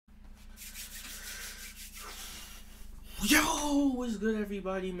Yo, what's good,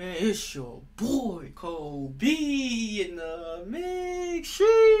 everybody, man? It's your boy Kobe in the mix.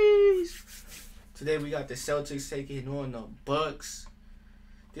 Today we got the Celtics taking on the Bucks.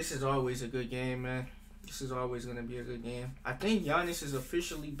 This is always a good game, man. This is always gonna be a good game. I think Giannis is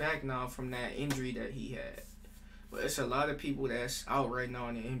officially back now from that injury that he had, but it's a lot of people that's out right now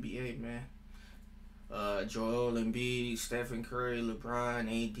in the NBA, man. Joel Embiid, Stephen Curry, LeBron,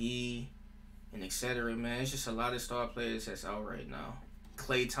 AD. And etc. Man, it's just a lot of star players that's out right now.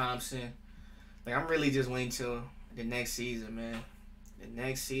 Klay Thompson. Like, I'm really just waiting till the next season, man. The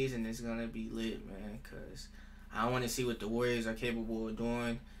next season is gonna be lit, man, because I want to see what the Warriors are capable of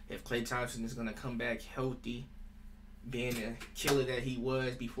doing. If Klay Thompson is gonna come back healthy, being the killer that he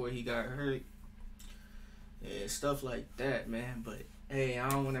was before he got hurt, and stuff like that, man. But hey, I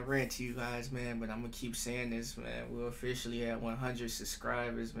don't want to rant to you guys, man, but I'm gonna keep saying this, man. We're officially at 100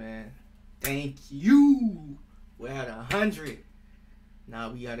 subscribers, man. Thank you. We're at 100.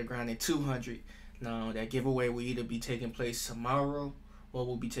 Now we gotta grind at 200. Now that giveaway will either be taking place tomorrow or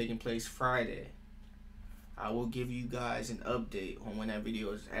will be taking place Friday. I will give you guys an update on when that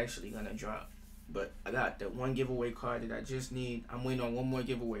video is actually gonna drop. But I got the one giveaway card that I just need. I'm waiting on one more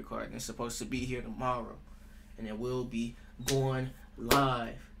giveaway card, and it's supposed to be here tomorrow, and it will be going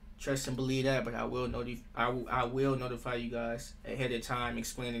live. Trust and believe that, but I will notify you guys ahead of time,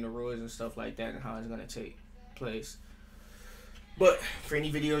 explaining the rules and stuff like that and how it's gonna take place. But for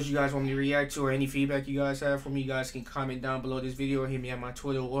any videos you guys want me to react to or any feedback you guys have for me, you guys can comment down below this video or hit me at my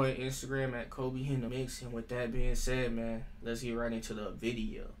Twitter or Instagram at Kobe in the Mix. And with that being said, man, let's get right into the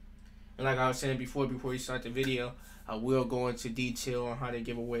video. And like I was saying before we start the video, I will go into detail on how the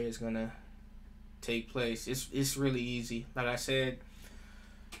giveaway is gonna take place. It's really easy. Like I said,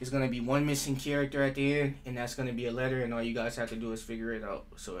 it's going to be one missing character at the end, and that's going to be a letter, and all you guys have to do is figure it out.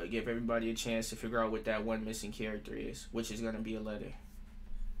 So I give everybody a chance to figure out what that one missing character is, which is going to be a letter.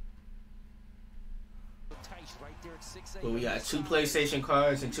 But we got 2 PlayStation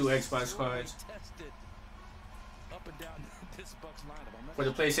cards and 2 Xbox cards. For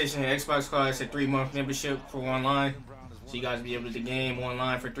the PlayStation and Xbox cards, it's a 3-month membership for online, so you guys will be able to game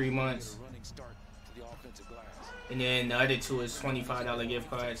online for 3 months. And then the other 2 is $25 gift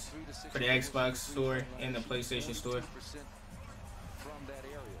cards for the Xbox store and the PlayStation store.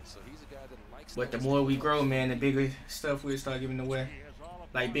 But the more we grow, man, the bigger stuff we'll start giving away.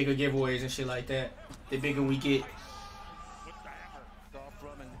 Like bigger giveaways and shit like that. The bigger we get.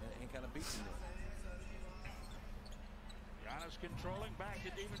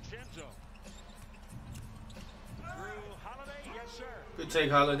 Good take,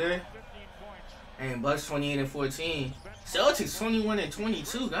 Holiday. And Bucks 28-14. Celtics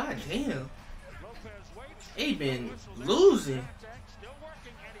 21-22. God damn. They been losing.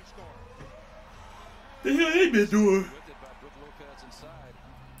 The hell they been doing?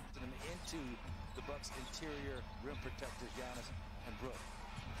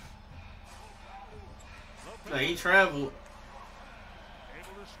 Like he traveled.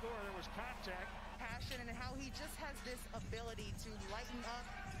 Able to score. There was contact. Passion and how he just has this ability to lighten up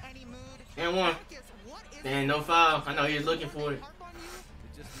any mood. And one. And no foul. I know he was looking for it. It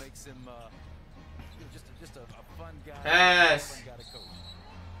just makes him just a fun guy. Pass.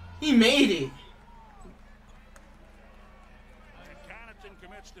 He made it. Connaughton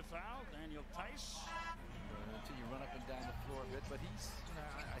commits the foul. Daniel Tice. Until you run up and down the floor a bit, but he's,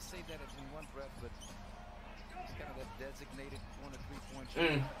 I say that in one breath, but he's kind of that designated 1 or 3 point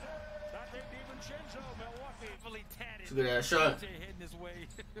shooter. It's a good ass shot. He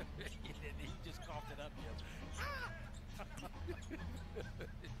just coughed it up.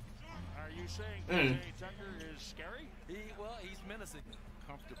 Are you saying PJ Tucker is scary? He's menacing.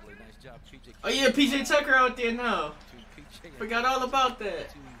 Comfortably. Nice job, PJ. Oh yeah, PJ Tucker out there now. Forgot all about that.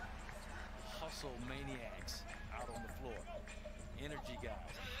 2 hustle maniacs out on the floor. Energy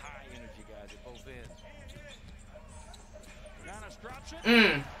guys, high energy guys at both ends. Giannis drops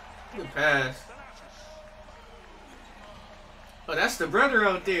it. Good pass. Oh, that's the brother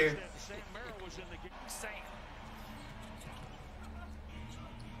out there.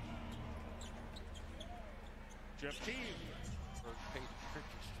 Jeff Teague. Peyton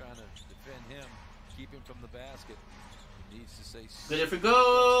Pritchard's trying to defend him, keep him from the basket. He needs to say. Good if it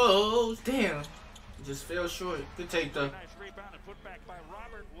goes. Damn. It just fell short. Good take though. Nice rebound and put back by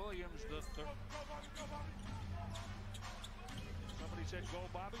Robert Williams III. Somebody said go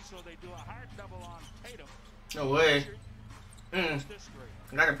Bobby, so they do a hard double on Tatum. No way. I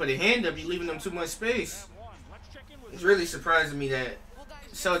gotta put a hand up. You're leaving them too much space. It's really surprising me that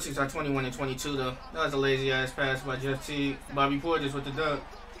Celtics are 21-22 though. That was a lazy ass pass by Jeff Teague. Bobby Portis with the dunk.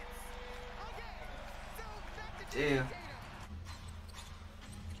 Damn.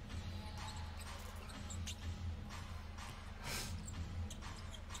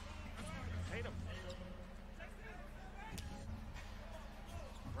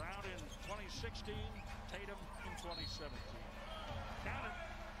 2016, Tatum in 2017. Count it.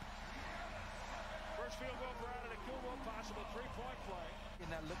 First field goal for out of the Kubo, possible three-point play.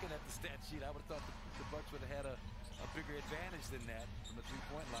 You're not looking at the stat sheet. I would have thought the Bucks would have had a bigger advantage than that from the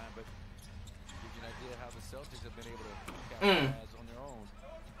three-point line, but gives you an idea how the Celtics have been able to capitalize on their own.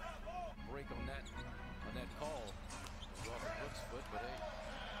 Break on that call. It was off the Brooks' foot, but hey.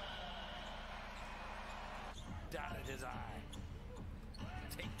 Dotted his eye.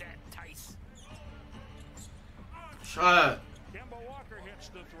 Take that, Tice. Shot. Kemba Walker hits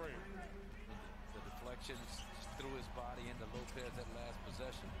the three. The deflections threw his body into Lopez that last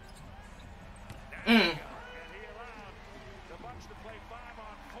possession. And he allowed the Bucks to play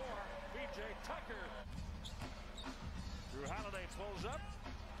 5-on-4. B.J. Tucker. Drew Holiday pulls up.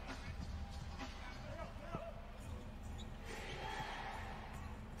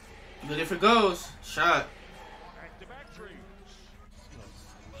 But if it goes, shot. Back-to-back threes. You know, it's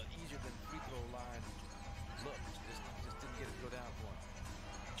a lot easier than free throw line. Look, just didn't get it to go down for him.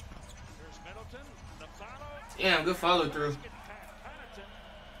 Here's Middleton. The follow. Damn, good follow through. He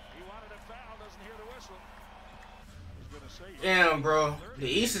wanted a foul, doesn't hear the whistle. He's gonna say Damn, bro. The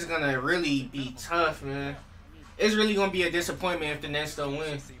East is gonna really be tough, man. It's really gonna be a disappointment if the Nets don't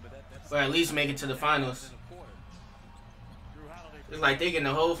win, or at least make it to the finals. It's like they getting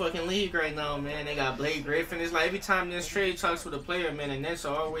the whole fucking league right now, man. They got Blake Griffin. It's like every time this trade talks with a player, man, the Nets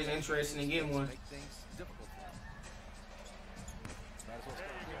are always interested in getting one. We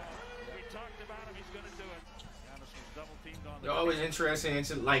talked about him, he's gonna do it. Giannis was double teamed on the They're always interested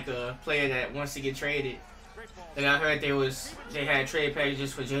into like a player that wants to get traded. Like I heard they had trade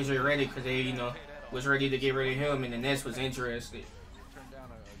packages for JJ Redick because they, you know, was ready to get rid of him, and the Nets was interested. Turn down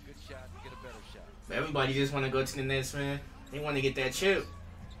a good shot, get a better shot. But everybody just want to go to the Nets, man. They want to get that chip.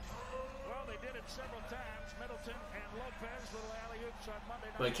 Well, they did it several times. Middleton and Lopez, little alley-oops on Monday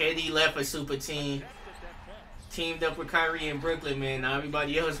night. But KD left a super team, teamed up with Kyrie in Brooklyn, man. Now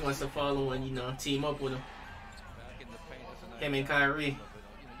everybody else wants to follow and, you know, team up with him. Back in the paint, that's a nice Him and Kyrie. you know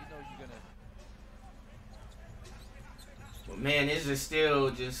you're gonna. But man, this is still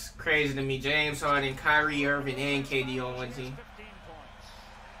just crazy to me. James Harden, Kyrie Irving, and KD on one team. 15 points.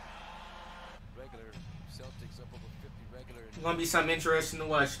 Regular Celtics up over 50 regular. It's gonna be something interesting to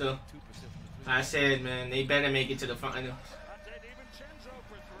watch, though. 2% from the I said, man, they better make it to the finals. Dante DiVincenzo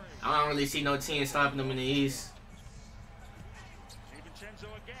for three. I don't really see no team stopping them in the East. DiVincenzo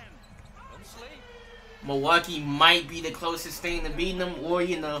again. Don't sleep. Milwaukee might be the closest thing to beating them, or,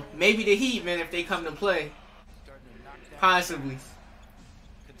 you know, maybe the Heat, man, if they come to play. Starting to knock down Possibly.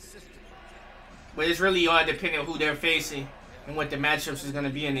 consistently. But it's really all depending on who they're facing and what the matchups is going to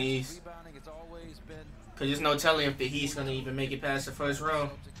be in the East. Rebounding has always been Because there's no telling if the Heat's going to even make it past the first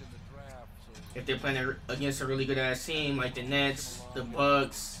round. Celtics in the draft. So If they're playing against a really good-ass team like the Nets, the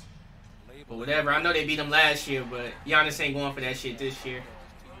Bucks, or whatever. I know they beat them last year, but Giannis ain't going for that shit this year. 2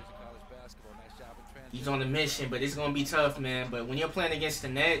 years of college basketball, nice job in transition. He's on a mission, but it's going to be tough, man. But when you're playing against the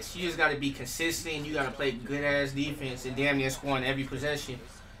Nets, you just got to be consistent. You got to play good-ass defense and damn near scoring every possession.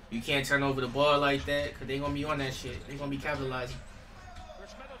 You can't turn over the ball like that because they're going to be on that shit. They're going to be capitalizing.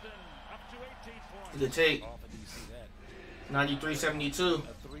 Chris Middleton up to 18 points. Good take. Often do you see that? 93-72. A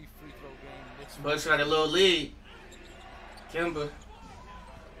 3 free throw game. Knicks Bucks got a little lead. Kemba.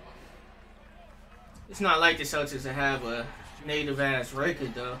 It's not like the Celtics to have a native-ass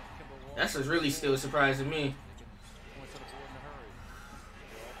record, though. That's what's really still surprising me. points on the board in a hurry.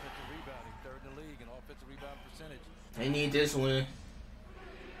 Offensive rebounding, third in the league in offensive rebound percentage. They need this win.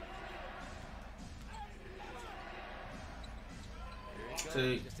 There you go.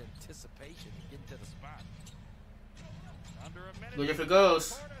 Take. Just anticipation of getting to the spot. Under a minute. Look if it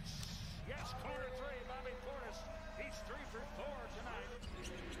goes. Portis. Yes, corner three, Bobby Portis. He's 3 for 4 tonight.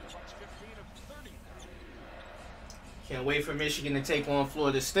 Bucks 15 of 30. Can't wait for Michigan to take on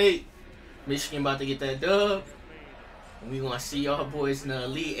Florida State. Michigan about to get that dub. And we going to see y'all boys in the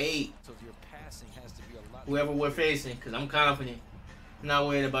Elite Eight. So your passing has to be a lot. Whoever we're facing, because I'm confident. I'm not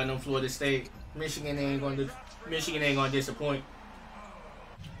worried about no Florida State. Michigan ain't going to disappoint. They're playing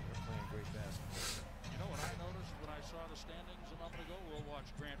great basketball. You know what I noticed when I saw the standings a moment ago? We'll watch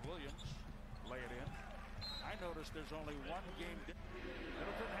Grant Williams lay it in. I noticed there's only one game.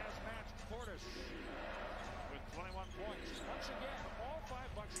 Middleton has matched Portis with 21 points. Once again, all 5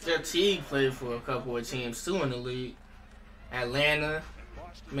 Bucks. Jeff Teague played for a couple of teams too in the league. Atlanta,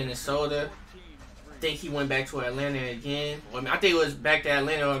 Minnesota. I think he went back to Atlanta again. Or, I think it was back to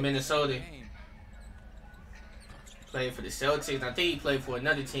Atlanta or Minnesota. Played for the Celtics. I think he played for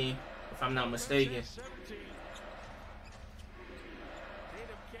another team, if I'm not mistaken.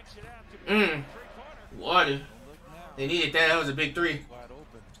 Water. They needed that. That was a big 3. Wide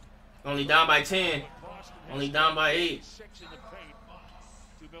open. Only down by 10. Boston Only down by 8. 6 in the paint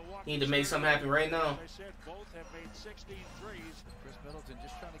to Milwaukee. Need to make something happen right now. They said both have made 16 threes. Chris Middleton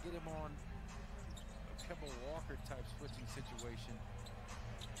just trying to get him on a Kemba Walker type switching situation.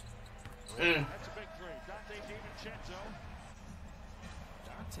 That's a big three. Dante DiVincenzo.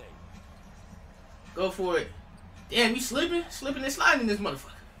 Dante. Go for it. Damn, you slipping? Slipping and sliding this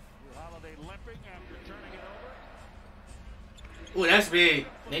motherfucker. Holiday limping after turning it over. Ooh, that's big.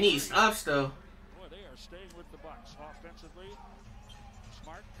 They need stops, though. Boy, they are staying with the Bucks offensively.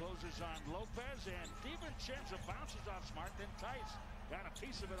 Smart closes on Lopez, and DiVincenzo bounces off Smart, then Tice got a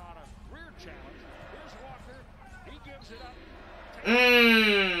piece of it on a rear challenge. Here's Walker. He gives it up.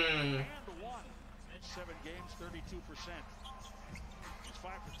 And 1. 7 games, 32%. He's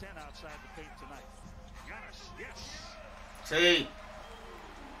 5 for 10 outside the paint tonight. Giannis, yes. See,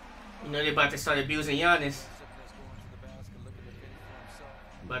 you know they about to start abusing Giannis.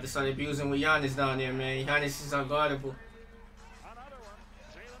 About to start abusing with Giannis down there, man. Giannis is unguardable.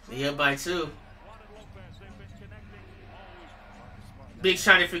 They up by 2. Big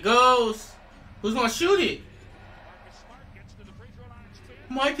shot if it goes. Who's gonna shoot it?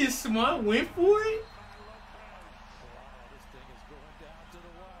 Marcus Smart went for it.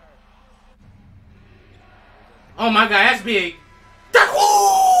 Oh my God, that's big.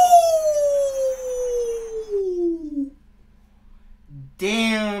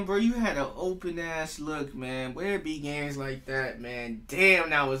 Damn, bro, you had an open ass look, man. Where it be games like that, man? Damn,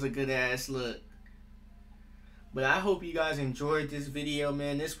 that was a good ass look. But I hope you guys enjoyed this video,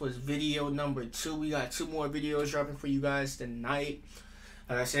 man. This was video number 2. We got 2 more videos dropping for you guys tonight.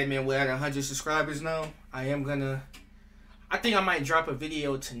 Like I said, man, we're at 100 subscribers now. I think I might drop a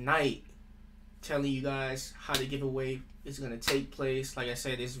video tonight telling you guys how the giveaway is going to take place. Like I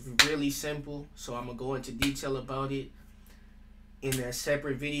said, it's really simple, so I'm going to go into detail about it in a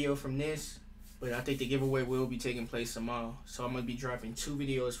separate video from this. But I think the giveaway will be taking place tomorrow, so I'm going to be dropping 2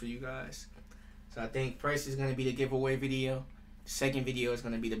 videos for you guys. So I think first is going to be the giveaway video. The second video is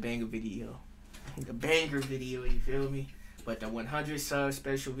going to be the banger video. The banger video, you feel me? But the 100 sub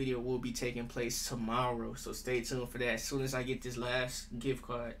special video will be taking place tomorrow. So stay tuned for that as soon as I get this last gift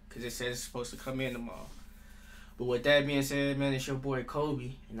card. Because it says it's supposed to come in tomorrow. But with that being said, man, it's your boy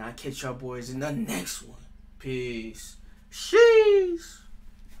Kobe. And I'll catch y'all boys in the next one. Peace. Sheesh.